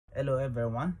Hello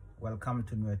everyone, welcome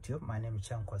to YouTube. My name is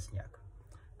Chan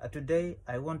Kwasnyak. Today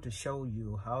I want to show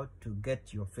you how to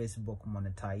get your Facebook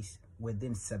monetized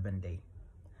within 7 days.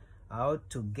 How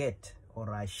to get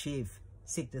or achieve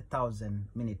 60,000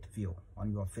 minute view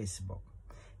on your Facebook.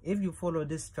 If you follow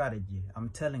this strategy, I'm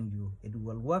telling you it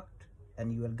will work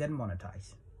and you will get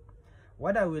monetized.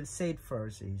 What I will say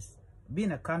first is, be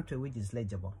in a country which is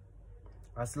legible.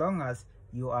 As long as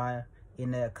you are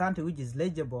in a country which is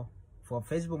legible for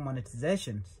Facebook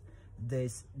monetizations,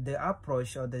 the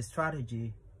approach or the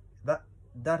strategy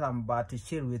that I'm about to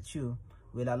share with you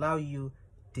will allow you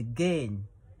to gain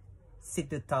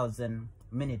 60,000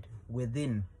 minutes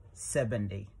within 7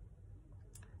 days.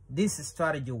 This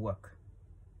strategy work.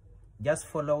 Just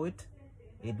follow it,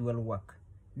 it will work.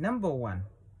 Number one,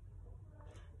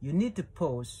 you need to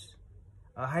post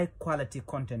a high quality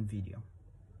content video.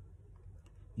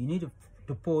 You need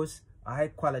to post a high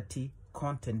quality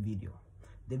content video.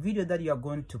 The video that you are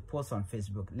going to post on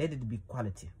Facebook, let it be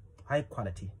quality, high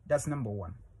quality. That's number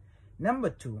one. Number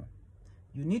two,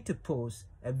 you need to post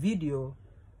a video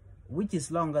which is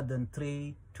longer than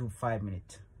 3 to 5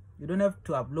 minutes. You don't have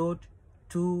to upload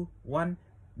 2, 1,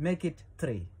 make it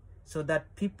 3, so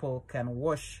that people can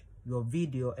watch your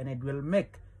video and it will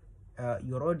make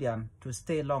your audience to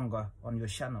stay longer on your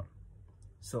channel.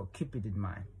 So keep it in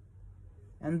mind.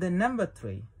 And then number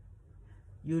 3,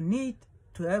 you need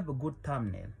to have a good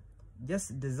thumbnail.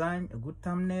 Just design a good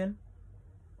thumbnail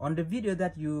on the video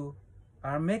that you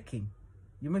are making.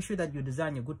 You make sure that you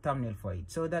design a good thumbnail for it,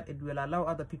 so that it will allow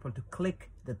other people to click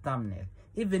the thumbnail.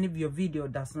 Even if your video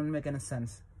does not make any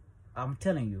sense, I'm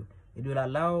telling you, it will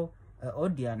allow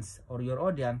audience or your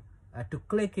audience to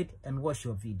click it and watch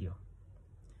your video.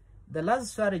 The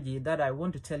last strategy that I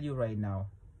want to tell you right now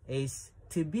is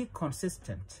to be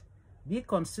consistent. Be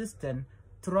consistent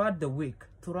throughout the week,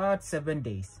 throughout 7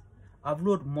 days.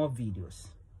 Upload more videos.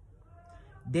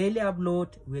 Daily upload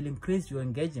will increase your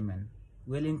engagement,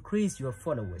 will increase your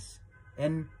followers,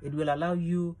 and it will allow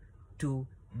you to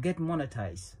get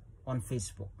monetized on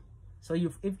Facebook. So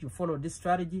if you follow this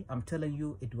strategy, I'm telling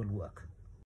you it will work.